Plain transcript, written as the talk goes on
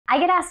I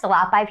get asked a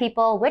lot by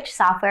people which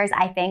softwares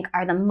I think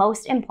are the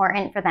most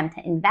important for them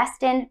to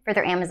invest in for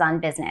their Amazon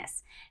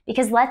business.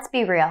 Because let's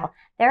be real,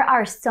 there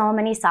are so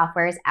many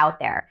softwares out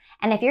there.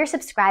 And if you're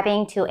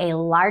subscribing to a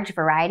large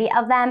variety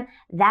of them,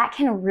 that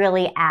can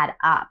really add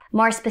up.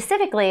 More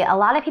specifically, a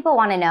lot of people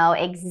want to know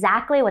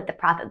exactly what the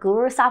Profit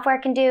Guru software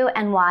can do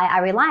and why I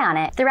rely on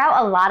it.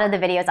 Throughout a lot of the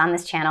videos on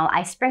this channel,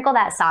 I sprinkle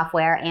that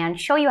software and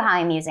show you how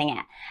I'm using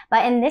it.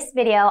 But in this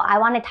video, I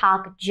want to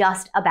talk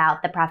just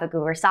about the Profit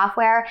Guru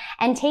software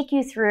and take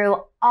you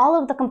through all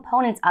of the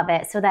components of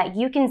it so that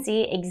you can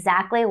see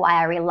exactly why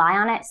I rely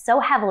on it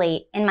so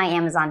heavily in my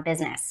Amazon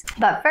business.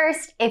 But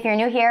first, if you're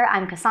new here,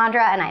 I'm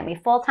Cassandra and I'm a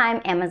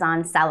full-time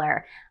Amazon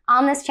seller.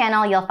 On this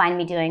channel, you'll find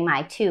me doing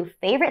my two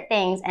favorite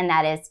things, and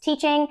that is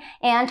teaching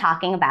and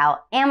talking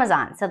about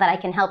Amazon so that I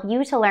can help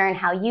you to learn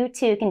how you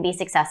too can be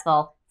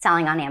successful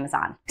selling on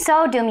Amazon.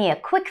 So do me a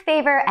quick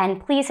favor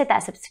and please hit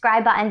that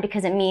subscribe button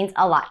because it means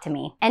a lot to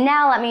me. And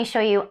now let me show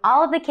you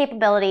all of the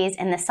capabilities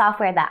in the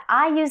software that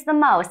I use the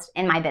most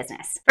in my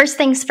business. First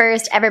things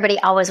first, everybody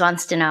always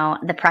wants to know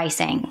the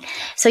pricing.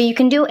 So you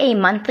can do a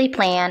monthly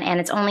plan and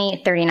it's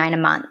only $39 a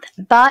month.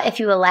 But if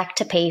you elect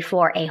to pay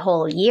for a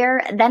whole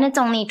year, then it's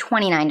only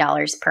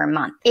 $29 per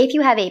month. If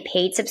you have a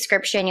paid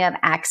subscription, you have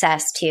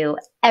access to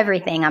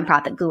everything on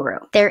Profit Guru.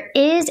 There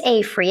is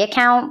a free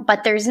account,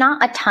 but there's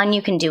not a ton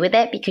you can do with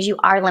it because you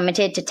are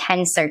limited to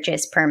 10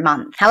 searches per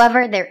month.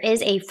 However, there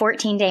is a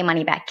 14-day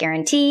money-back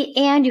guarantee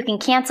and you can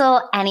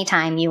cancel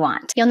anytime you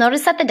want. You'll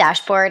notice that the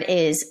dashboard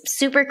is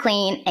super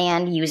clean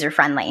and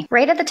user-friendly.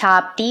 Right at the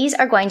top, these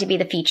are going to be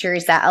the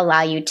features that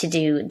allow you to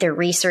do the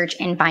research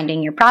in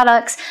finding your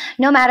products,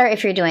 no matter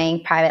if you're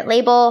doing private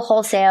label,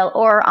 wholesale,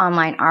 or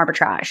online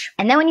arbitrage.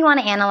 And then when you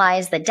want to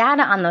analyze the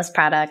data on those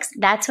products,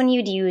 that's when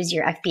you'd use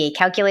your FBA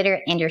calculator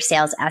and your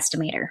sales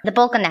estimator. The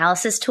bulk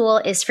analysis tool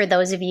is for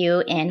those of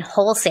you in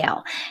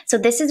wholesale. So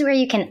this is where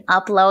you can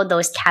upload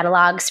those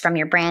catalogs from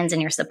your brands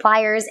and your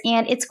suppliers,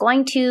 and it's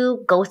going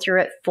to go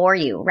through it for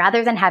you.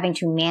 Rather than having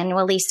to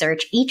manually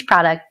search each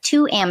product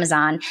to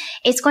Amazon,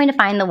 it's going to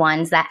find the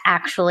ones that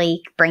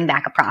actually bring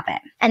back a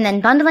profit. And then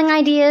bundling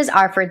ideas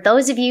are for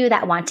those of you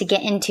that want to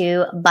get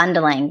into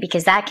bundling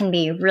because that can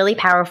be really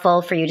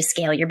powerful for you to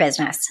scale your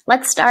business.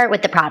 Let's start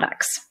with the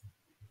products.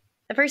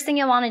 The first thing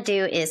you'll want to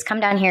do is come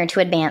down here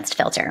to Advanced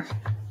Filter.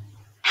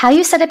 How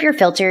you set up your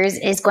filters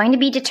is going to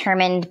be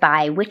determined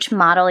by which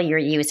model you're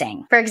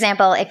using. For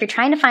example, if you're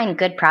trying to find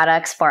good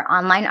products for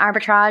online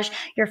arbitrage,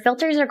 your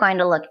filters are going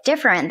to look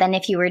different than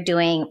if you were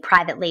doing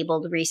private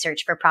labeled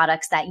research for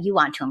products that you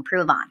want to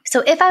improve on.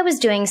 So if I was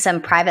doing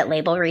some private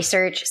label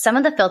research, some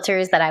of the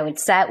filters that I would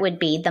set would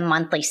be the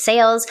monthly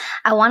sales.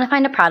 I want to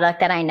find a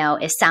product that I know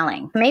is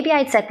selling. Maybe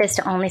I'd set this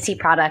to only see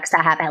products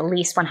that have at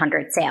least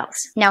 100 sales.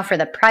 Now for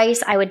the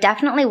price, I would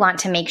definitely want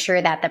to make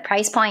sure that the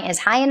price point is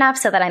high enough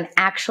so that I'm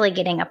actually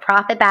getting a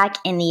profit back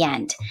in the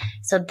end.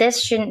 So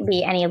this shouldn't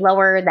be any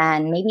lower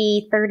than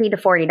maybe $30 to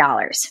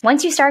 $40.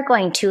 Once you start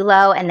going too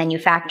low and then you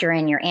factor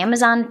in your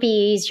Amazon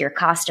fees, your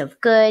cost of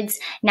goods,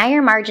 now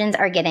your margins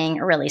are getting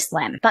really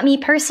slim. But me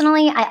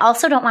personally, I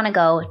also don't want to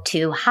go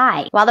too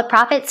high. While the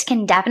profits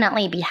can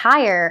definitely be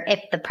higher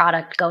if the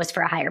product goes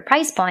for a higher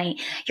price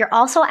point, you're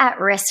also at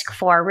risk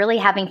for really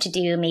having to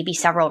do maybe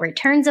several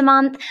returns a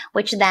month,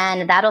 which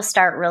then that'll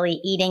start really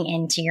eating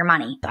into your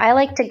money. So I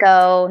like to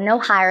go no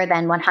higher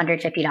than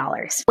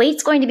 $150.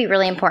 Weight's going to be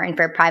really important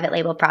for a private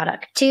label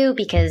product too,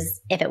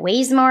 because if it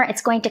weighs more,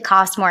 it's going to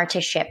cost more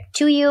to ship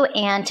to you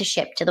and to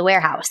ship to the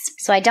warehouse.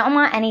 So I don't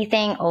want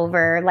anything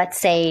over, let's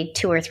say,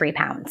 2 or 3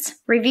 pounds.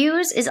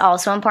 Reviews is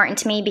also important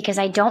to me because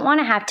I don't want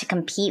to have to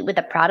compete with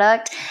a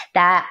product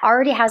that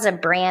already has a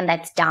brand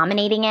that's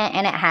dominating it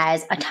and it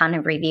has a ton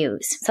of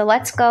reviews. So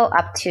let's go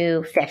up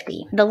to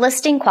 50. The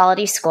listing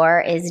quality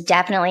score is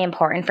definitely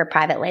important for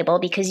private label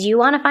because you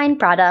want to find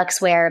products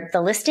where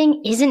the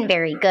listing isn't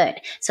very good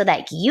so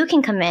that you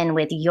can come in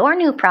with your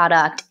new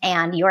product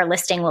and your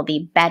listing will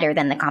be better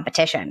than the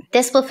competition.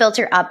 This will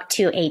filter up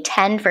to a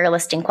 10 for your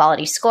listing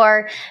quality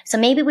score. So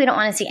maybe we don't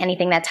want to see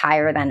anything that's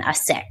higher than a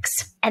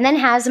 6. And then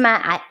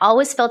hazmat, I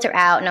always filter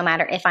out no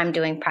matter if I'm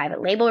doing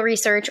private label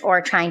research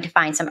or trying to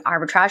find some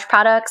arbitrage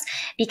products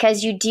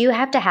because you do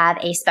have to have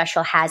a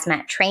special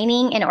hazmat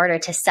training in order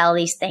to sell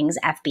these things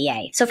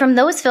FBA. So from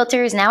those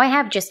filters, now I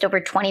have just over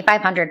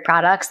 2,500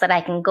 products that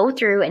I can go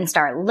through and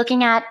start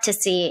looking at to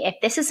see if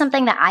this is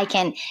something that I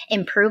can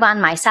improve on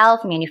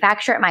myself,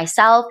 manufacture it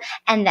myself,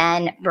 and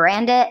then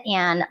brand it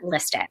and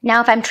list it.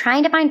 Now, if I'm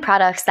trying to find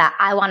products that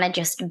I want to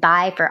just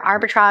buy for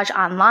arbitrage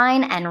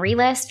online and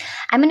relist,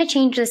 I'm going to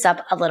change this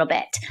up a little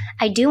bit.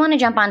 I do want to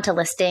jump onto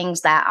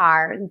listings that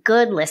are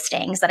good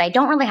listings that I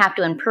don't really have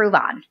to improve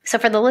on. So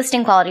for the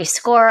listing quality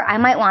score, I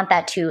might want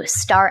that to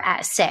start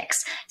at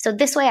 6. So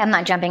this way I'm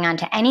not jumping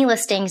onto any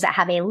listings that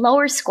have a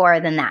lower score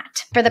than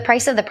that. For the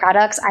price of the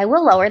products, I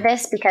will lower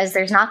this because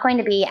there's not going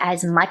to be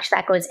as much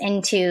that goes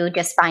into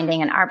just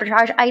finding an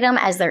arbitrage item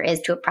as there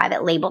is to a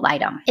private labeled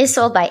item. Is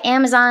sold by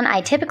Amazon, I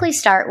typically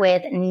start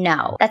with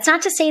no. That's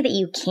not to say that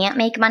you can't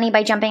make money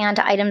by jumping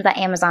onto items that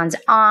Amazon's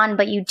on,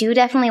 but you do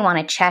definitely want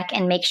to check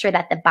and make sure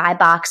that the buy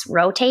box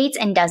rotates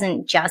and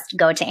doesn't just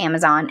go to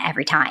Amazon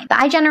every time. But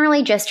I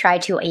generally just try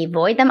to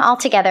avoid them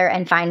altogether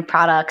and find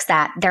products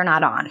that they're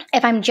not on.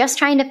 If I'm just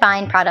trying to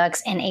find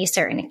products in a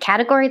certain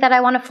category that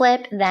I want to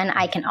flip, then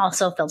I can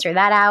also filter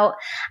that out.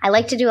 I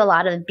like to do a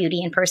lot of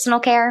beauty and personal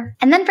care.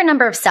 And then for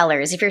number of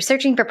sellers, if you're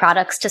searching for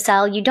products to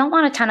sell, you don't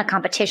want a ton of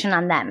competition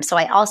on them. So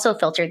I also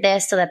filter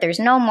this so that there's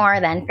no more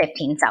than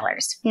 15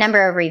 sellers.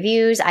 Number of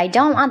reviews, I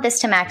don't want this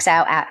to max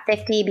out at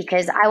 50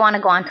 because I want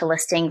to go on to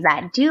listings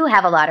that do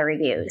have a lot of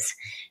reviews.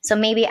 So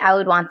maybe I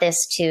would want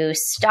this to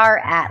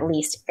start at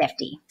least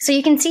 50. So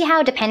you can see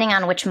how depending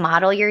on which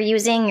model you're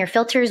using, your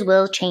filters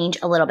will change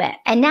a little bit.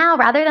 And now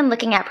rather than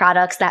looking at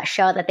products that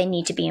show that they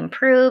need to be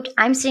improved,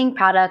 I'm seeing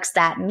products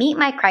that meet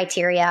my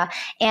criteria.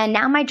 And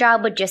now my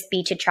job would just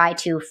be to try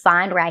to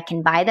find where I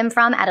can buy them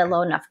from at a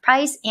low enough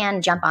price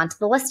and jump onto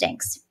the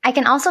listings. I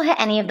can also hit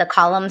any of the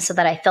columns so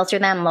that I filter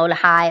them low to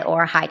high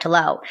or high to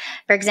low.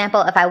 For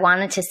example, if I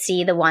wanted to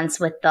see the ones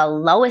with the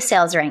lowest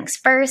sales ranks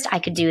first, I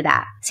could do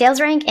that.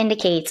 Sales rank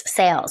indicates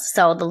sales.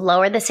 So the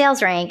lower the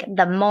sales rank,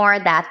 the more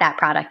that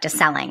product is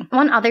selling.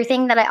 One other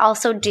thing that I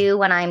also do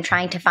when I'm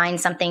trying to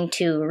find something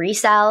to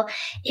resell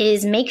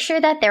is make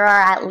sure that there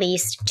are at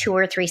least 2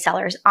 or 3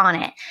 sellers on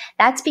it.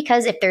 That's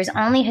because if there's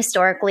only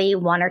historically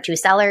 1 or 2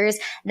 sellers,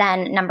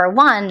 then number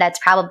 1, that's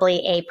probably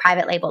a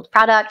private labeled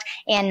product.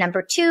 And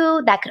number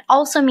 2, that could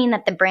also mean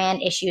that the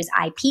brand issues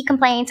IP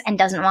complaints and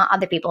doesn't want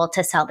other people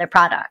to sell their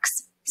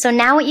products. So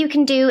now what you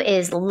can do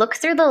is look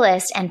through the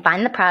list and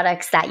find the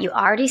products that you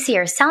already see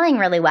are selling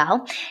really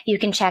well. You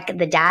can check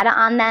the data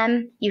on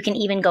them. You can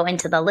even go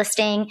into the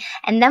listing.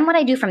 And then what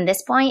I do from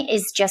this point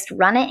is just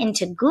run it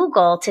into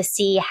Google to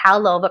see how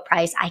low of a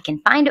price I can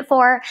find it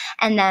for,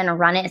 and then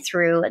run it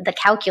through the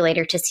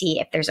calculator to see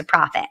if there's a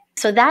profit.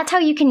 So that's how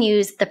you can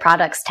use the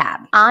Products tab.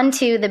 On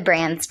to the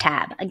Brands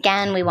tab.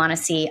 Again, we want to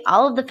see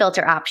all of the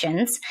filter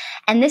options.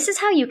 And this is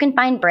how you can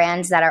find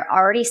brands that are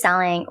already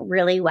selling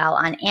really well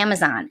on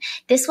Amazon.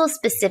 This will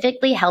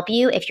specifically help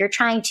you if you're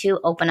trying to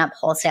open up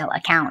wholesale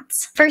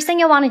accounts. First thing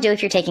you'll want to do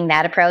if you're taking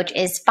that approach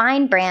is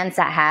find brands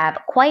that have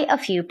quite a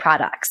few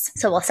products.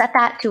 So we'll set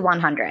that to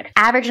 100.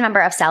 Average number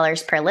of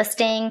sellers per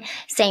listing,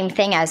 same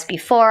thing as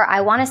before.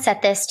 I want to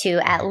set this to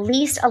at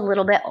least a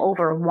little bit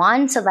over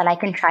 1 so that I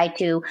can try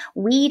to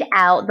weed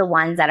out the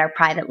ones that are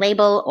private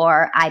label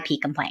or IP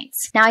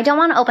complaints. Now, I don't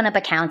want to open up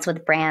accounts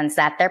with brands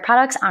that their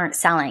products aren't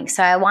selling.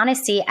 So I want to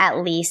see at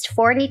least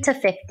 40 to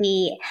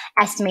 50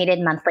 estimated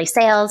monthly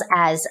sales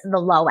as the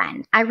low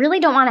end. I really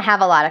don't want to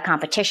have a lot of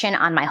competition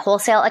on my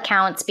wholesale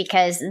accounts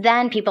because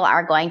then people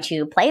are going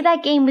to play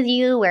that game with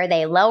you where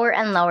they lower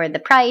and lower the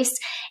price.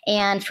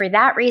 And for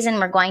that reason,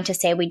 we're going to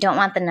say we don't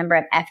want the number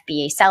of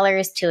FBA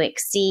sellers to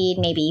exceed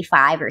maybe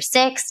 5 or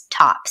 6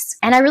 tops.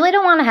 And I really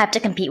don't want to have to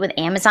compete with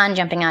Amazon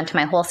jumping onto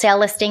my wholesale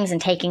listings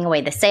and taking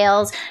away the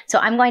sales. So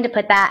I'm going to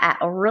put that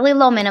at a really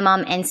low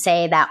minimum and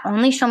say that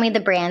only show me the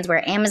brands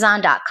where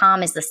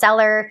Amazon.com is the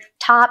seller,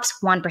 tops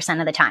 1%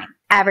 of the time.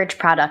 Average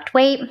product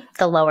weight,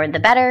 the lower the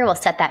better. We'll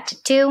set that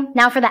to 2.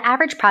 Now for the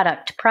average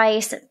product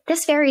price,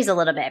 this varies a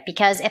little bit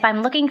because if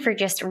I'm looking for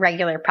just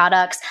regular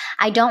products,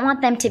 I don't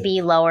want them to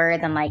be lower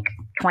than like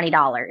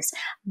 $20.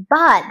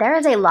 But there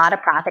is a lot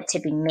of profit to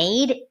be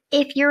made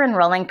if you're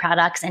enrolling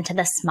products into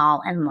the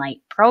small and light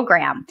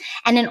program.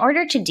 And in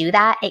order to do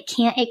that, it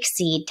can't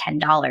exceed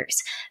 $10.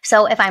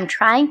 So if I'm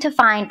trying to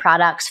find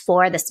products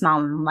for the small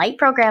and light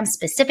program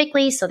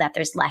specifically so that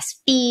there's less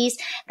fees,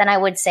 then I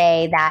would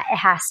say that it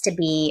has to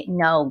be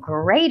no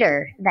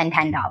greater than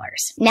 $10.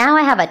 Now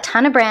I have a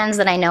ton of brands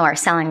that I know are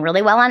selling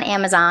really well on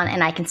Amazon,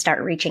 and I can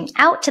start reaching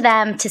out to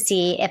them to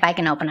see if I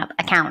can open up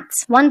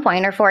accounts. One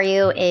pointer for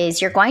you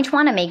is you're going to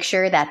want to make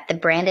sure that the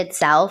brand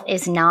itself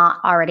is not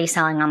already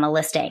selling on the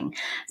listing.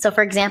 So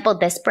for example,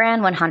 this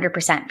brand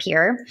 100%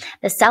 Pure,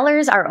 the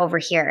sellers are over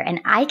here,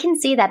 and I can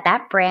see that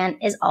that brand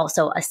is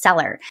also a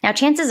seller. Now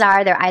chances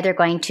are they're either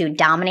going to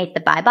dominate the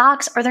buy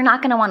box or they're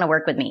not going to want to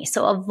work with me.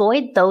 So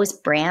avoid those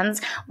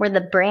brands where the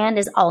brand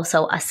is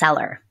also a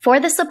seller. For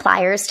the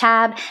Suppliers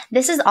tab,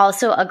 this is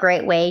also a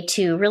great way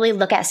to really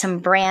look at some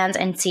brands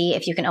and see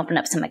if you can open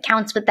up some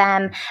accounts with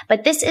them.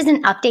 But this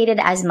isn't updated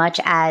as much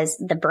as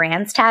the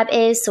Brands tab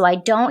is, so I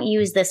don't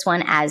use this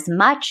one as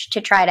much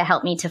to try to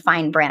help me to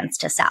find brands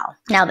to sell.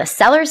 Now the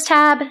Sellers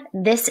tab,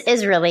 this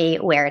is really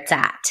where it's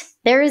at.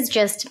 There is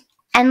just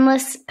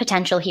endless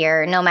potential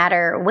here, no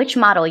matter which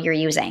model you're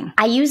using.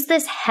 I use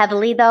this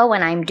heavily though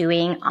when I'm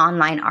doing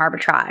online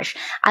arbitrage.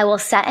 I will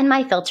set in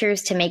my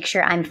filters to make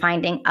sure I'm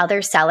finding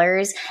other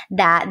sellers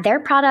that their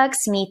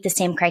products meet the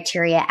same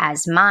criteria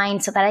as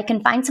mine so that I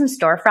can find some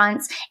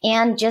storefronts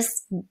and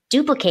just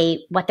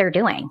duplicate what they're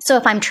doing. So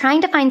if I'm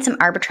trying to find some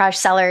arbitrage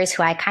sellers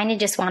who I kind of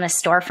just want to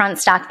storefront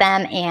stock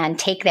them and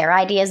take their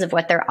ideas of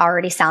what they're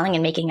already selling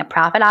and making a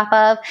profit off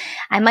of,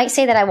 I might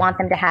say that I want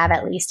them to have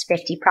at least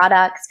 50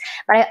 products,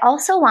 but I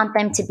also want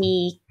them to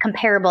be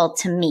comparable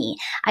to me.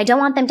 I don't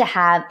want them to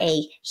have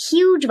a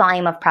huge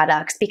volume of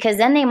products because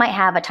then they might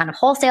have a ton of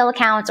wholesale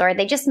accounts or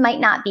they just might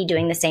not be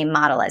doing the same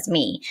model as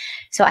me.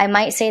 So I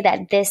might say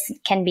that this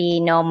can be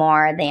no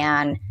more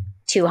than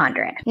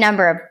 200.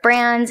 Number of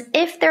brands,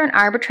 if they're an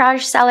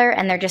arbitrage seller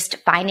and they're just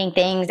finding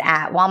things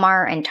at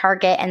Walmart and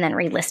Target and then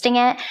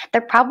relisting it,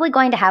 they're probably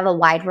going to have a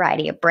wide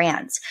variety of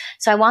brands.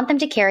 So I want them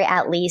to carry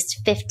at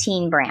least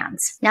 15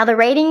 brands. Now the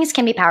ratings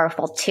can be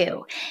powerful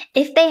too.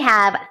 If they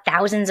have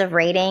thousands of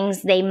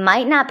ratings, they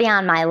might not be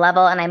on my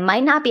level and I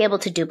might not be able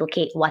to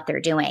duplicate what they're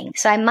doing.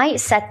 So I might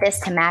set this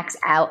to max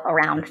out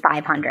around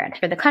 500.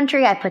 For the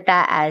country, I put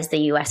that as the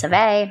US of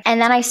A,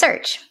 and then I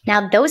search.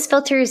 Now those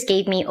filters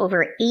gave me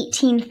over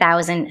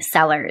 18,000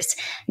 sellers.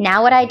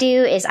 Now what I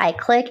do is I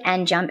click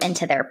and jump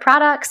into their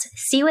products,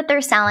 see what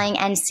they're selling,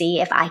 and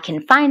see if I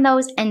can find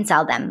those and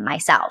sell them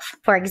myself.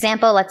 For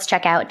example, let's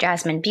check out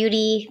Jasmine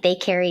Beauty. They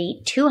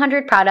carry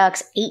 200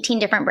 products, 18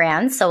 different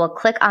brands. So we'll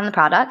click on the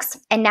products.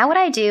 And now what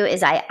I do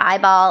is I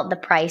eyeball the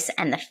price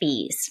and the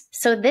fees.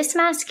 So this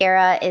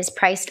mascara is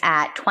priced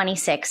at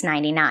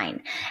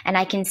 $26.99. And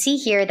I can see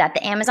here that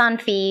the Amazon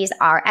fees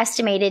are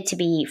estimated to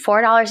be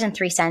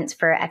 $4.03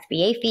 for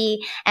FBA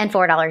fee and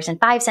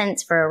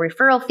 $4.05 for a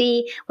referral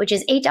fee, which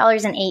is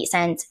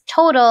 $8.08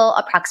 total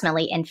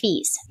approximately in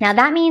fees. Now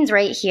that means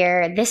right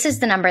here, this is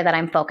the number that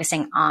I'm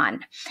focusing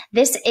on.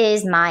 This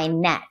is my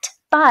net.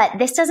 But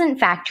this doesn't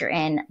factor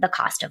in the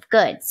cost of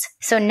goods.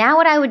 So now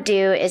what I would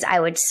do is I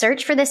would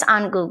search for this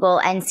on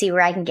Google and see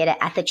where I can get it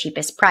at the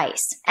cheapest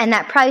price. And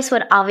that price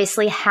would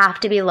obviously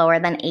have to be lower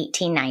than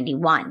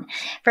 $18.91.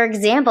 For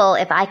example,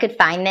 if I could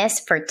find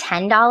this for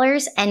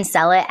 $10 and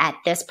sell it at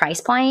this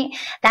price point,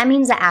 that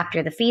means that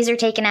after the fees are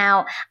taken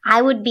out,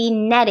 I would be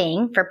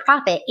netting for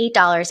profit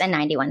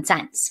 $8.91.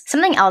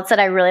 Something else that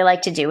I really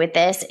like to do with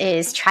this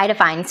is try to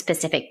find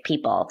specific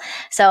people.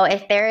 So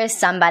if there is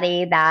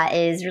somebody that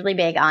is really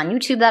big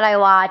on YouTube that I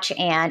watch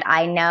and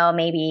I know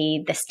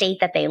maybe the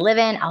state that they live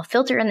in, I'll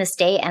filter in the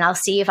state and I'll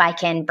see if I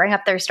can bring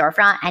up their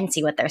storefront and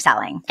see what they're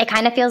selling. It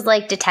kind of feels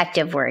like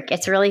detective work.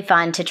 It's really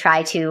fun to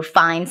try to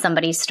find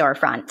somebody's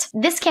storefront.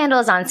 This candle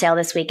is on sale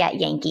this week at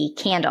Yankee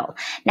Candle.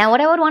 Now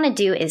what I would want to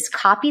do is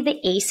copy the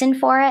ASIN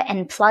for it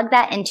and plug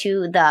that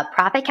into the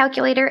profit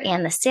calculator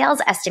and the sales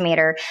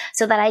estimator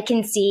so that I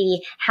can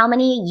see how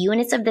many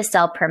units of this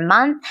sell per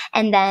month,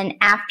 and then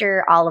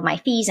after all of my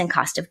fees and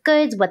cost of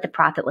goods, what the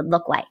profit would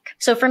look like.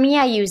 So for me,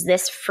 I use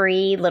this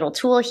free little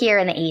tool here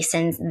and the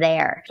ASINs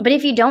there. But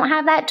if you don't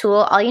have that tool,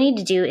 all you need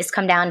to do is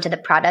come down to the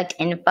product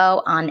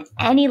info on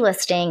any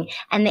listing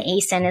and the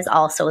ASIN is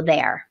also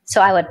there. So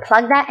I would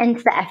plug that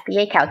into the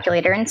FBA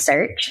calculator and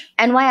search.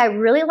 And why I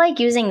really like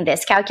using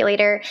this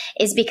calculator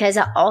is because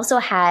it also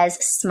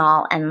has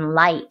small and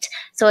light.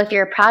 So if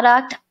your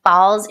product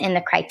falls in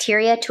the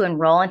criteria to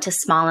enroll into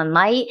small and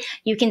light,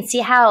 you can see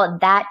how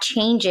that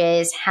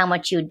changes how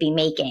much you would be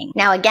making.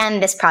 Now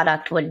again, this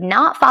product would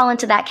not fall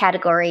into that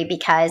category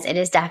because it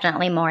is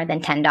definitely more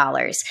than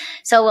 $10.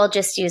 So we'll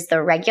just use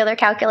the regular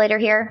calculator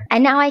here.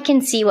 And now I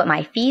can see what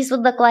my fees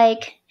would look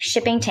like.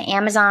 Shipping to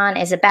Amazon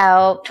is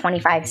about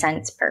 25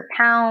 cents per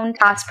pound.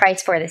 Cost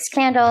price for this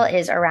candle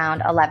is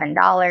around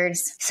 $11.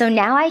 So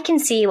now I can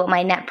see what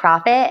my net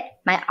profit,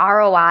 my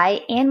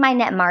ROI, and my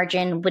net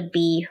margin would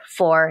be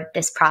for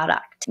this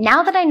product.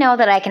 Now that I know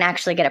that I can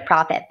actually get a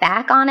profit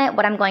back on it,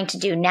 what I'm going to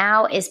do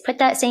now is put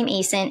that same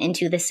ASIN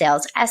into the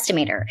sales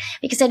estimator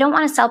because I don't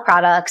want to sell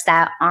products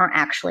that aren't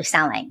actually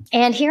selling.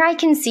 And here I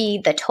can see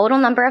the total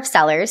number of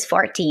sellers,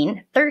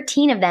 14,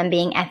 13 of them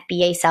being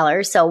FBA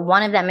sellers, so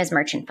one of them is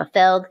merchant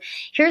fulfilled.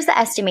 Here's the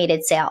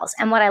estimated sales.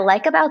 And what I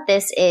like about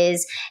this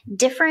is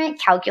different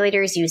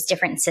calculators use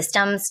different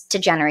systems to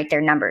generate their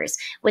numbers.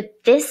 What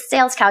this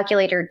sales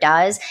calculator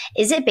does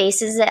is it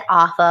bases it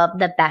off of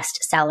the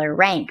best seller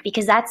rank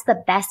because that's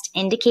the best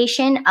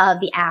indication of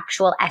the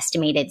actual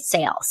estimated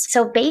sales.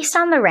 So based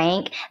on the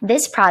rank,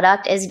 this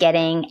product is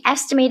getting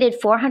estimated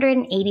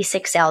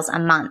 486 sales a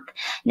month.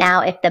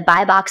 Now, if the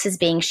buy box is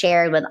being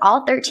shared with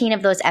all 13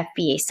 of those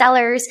FBA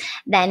sellers,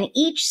 then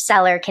each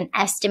seller can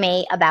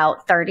estimate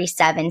about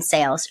 37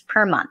 sales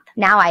per month.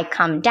 Now I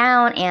come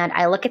down and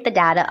I look at the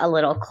data a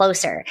little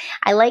closer.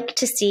 I like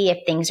to see if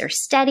things are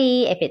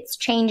steady, if it's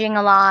changing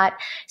a lot.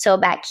 So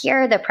back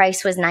here, the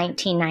price was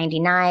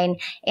 $19.99,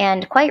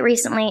 and quite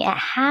recently it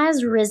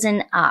has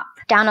risen up.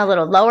 Down a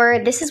little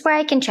lower, this is where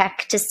I can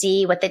check to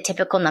see what the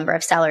typical number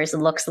of sellers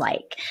looks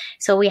like.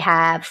 So we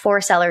have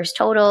 4 sellers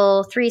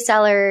total, 3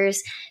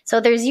 sellers.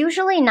 So there's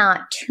usually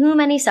not too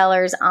many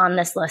sellers on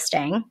this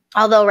listing.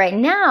 Although right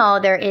now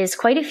there is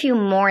quite a few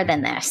more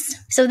than this.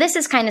 So this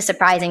is kind of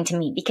surprising to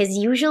me because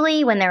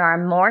usually when there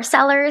are more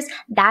sellers,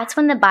 that's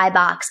when the buy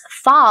box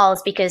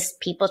falls because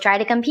people try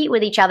to compete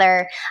with each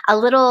other. A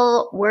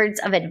little words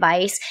of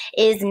advice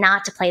is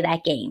not to play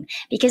that game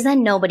because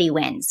then nobody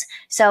wins.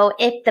 So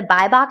if the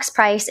buy box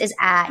price is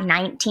at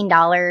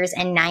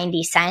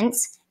 $19.90,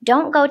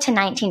 don't go to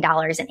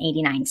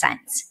 $19.89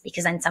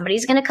 because then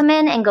somebody's going to come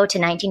in and go to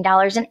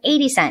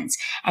 $19.80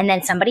 and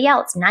then somebody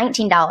else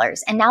 $19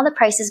 and now the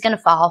price is going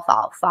to fall.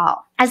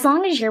 As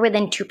long as you're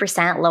within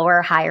 2% lower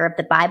or higher of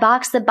the buy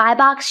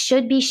box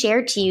should be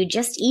shared to you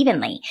just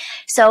evenly.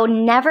 So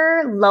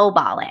never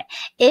lowball it.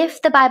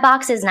 If the buy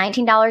box is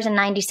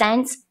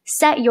 $19.90,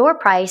 set your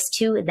price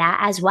to that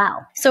as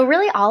well. So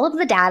really all of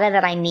the data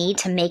that I need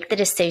to make the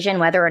decision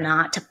whether or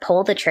not to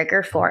pull the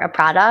trigger for a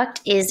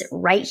product is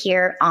right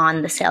here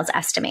on the sales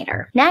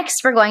estimator.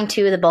 Next, we're going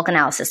to the bulk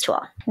analysis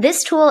tool.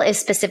 This tool is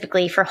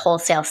specifically for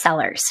wholesale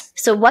sellers.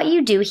 So what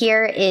you do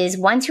here is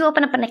once you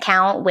open up an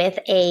account with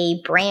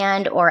a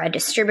brand or a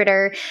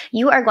distributor,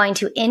 you are going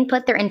to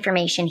input their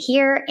information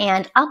here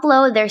and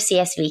upload their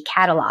CSV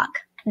catalog.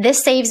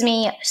 This saves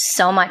me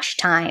so much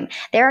time.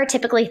 There are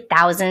typically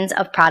thousands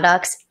of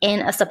products in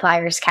a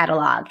supplier's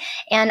catalog,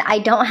 and I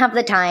don't have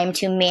the time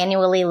to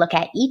manually look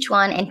at each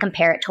one and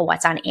compare it to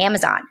what's on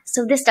Amazon.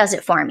 So this does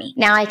it for me.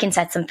 Now I can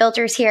set some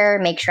filters here,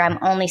 make sure I'm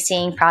only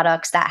seeing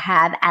products that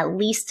have at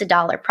least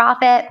 $1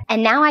 profit,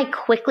 and now I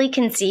quickly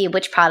can see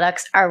which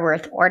products are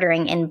worth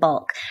ordering in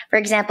bulk. For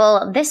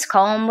example, this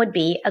comb would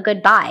be a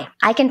good buy.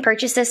 I can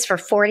purchase this for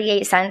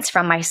 48 cents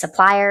from my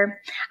supplier.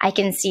 I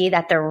can see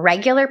that the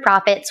regular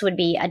profits would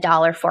be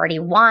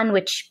 $1.41,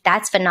 which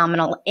that's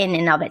phenomenal in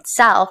and of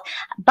itself,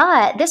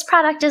 but this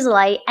product is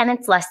light and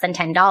it's less than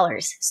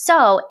 $10.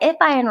 So if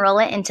I enroll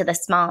it into the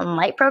small and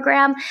light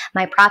program,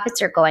 my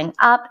profits are going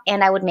up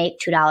and I would make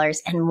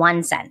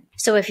 $2.01.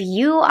 So if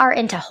you are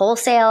into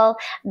wholesale,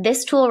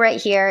 this tool right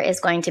here is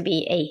going to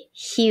be a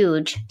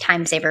huge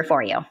time saver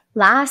for you.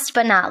 Last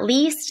but not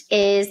least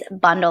is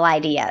bundle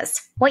ideas.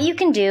 What you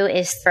can do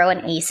is throw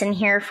an ASIN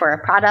here for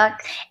a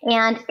product,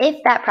 and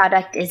if that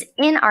product is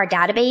in our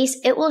database,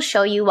 it will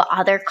show you what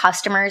other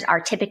customers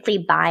are typically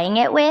buying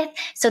it with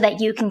so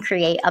that you can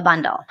create a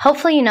bundle.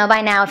 Hopefully you know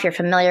by now, if you're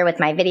familiar with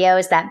my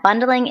videos, that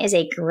bundling is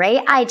a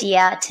great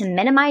idea to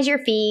minimize your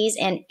fees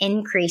and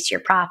increase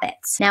your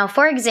profits. Now,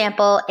 for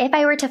example, if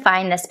I were to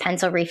find this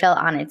pencil refill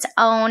on its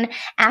own,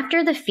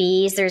 after the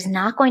fees, there's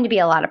not going to be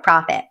a lot of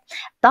profit.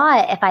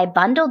 But if I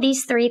bundle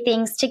these three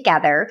things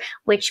together,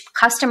 which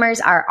customers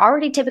are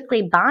already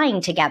typically buying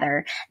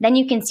together, then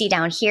you can see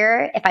down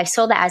here, if I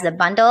sold it as a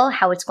bundle,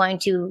 how it's going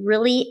to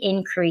really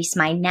increase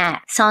my net.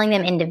 Selling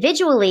them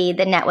individually,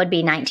 the net would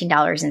be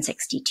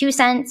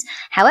 $19.62.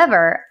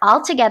 However,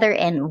 all together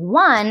in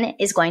one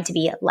is going to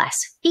be less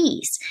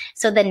fees.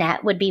 So the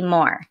net would be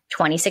more,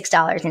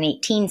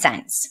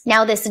 $26.18.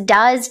 Now, this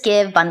does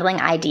give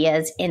bundling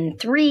ideas in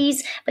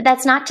threes, but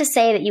that's not to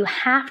say that you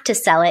have to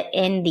sell it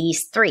in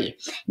these three.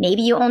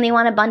 Maybe you only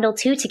want to bundle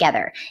two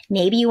together.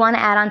 Maybe you want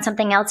to add on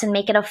something else and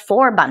make it a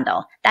 4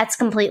 bundle. That's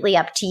completely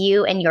up to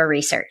you and your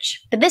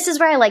research. But this is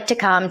where I like to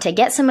come to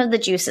get some of the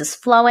juices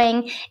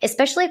flowing,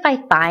 especially if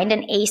I find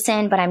an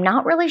ASIN, but I'm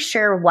not really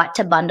sure what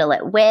to bundle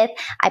it with.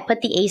 I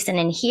put the ASIN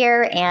in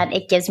here and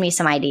it gives me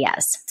some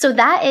ideas. So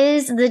that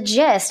is the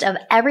gist of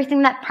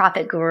everything that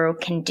Profit Guru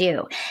can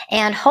do.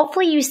 And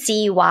hopefully you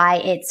see why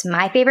it's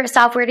my favorite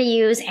software to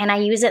use, and I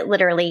use it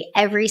literally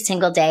every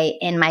single day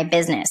in my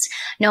business.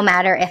 No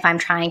matter if I'm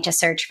trying to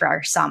search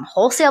for some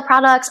wholesale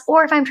products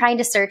or if I'm trying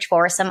to search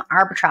for some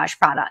arbitrage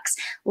products.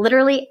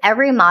 Literally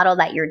every model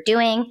that you're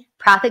doing,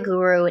 Profit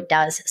Guru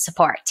does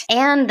support.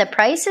 And the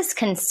price is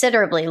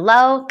considerably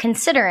low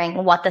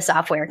considering what the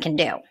software can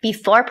do.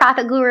 Before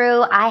Profit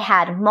Guru, I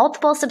had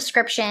multiple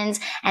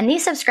subscriptions, and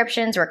these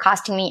subscriptions were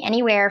costing me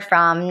anywhere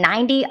from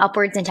 $90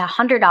 upwards into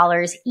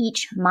 $100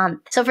 each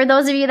month. So for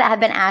those of you that have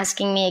been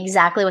asking me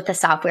exactly what the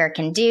software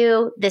can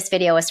do, this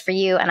video is for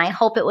you, and I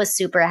hope it was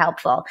super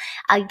helpful.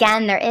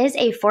 Again, there is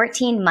a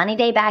 14 money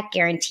day back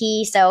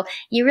guarantee, so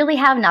you really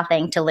have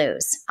nothing to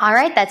lose. All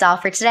right, that's all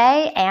for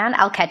today, and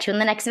I'll catch you in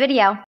the next video.